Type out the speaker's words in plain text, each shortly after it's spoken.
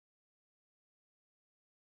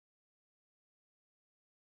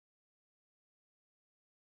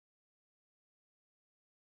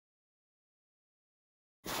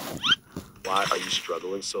Why are you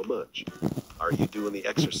struggling so much? Are you doing the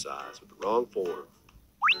exercise with the wrong form?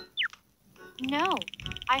 No,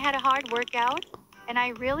 I had a hard workout, and I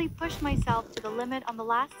really pushed myself to the limit on the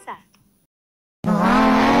last set.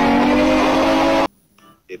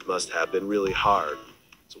 It must have been really hard.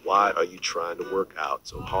 So why are you trying to work out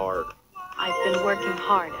so hard? I've been working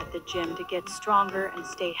hard at the gym to get stronger and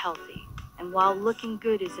stay healthy. And while looking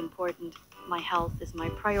good is important, my health is my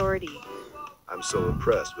priority. I'm so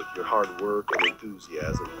impressed with your hard work and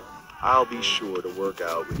enthusiasm. I'll be sure to work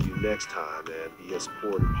out with you next time and be a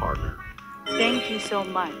supportive partner. Thank you so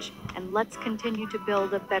much, and let's continue to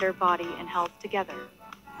build a better body and health together.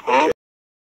 Okay.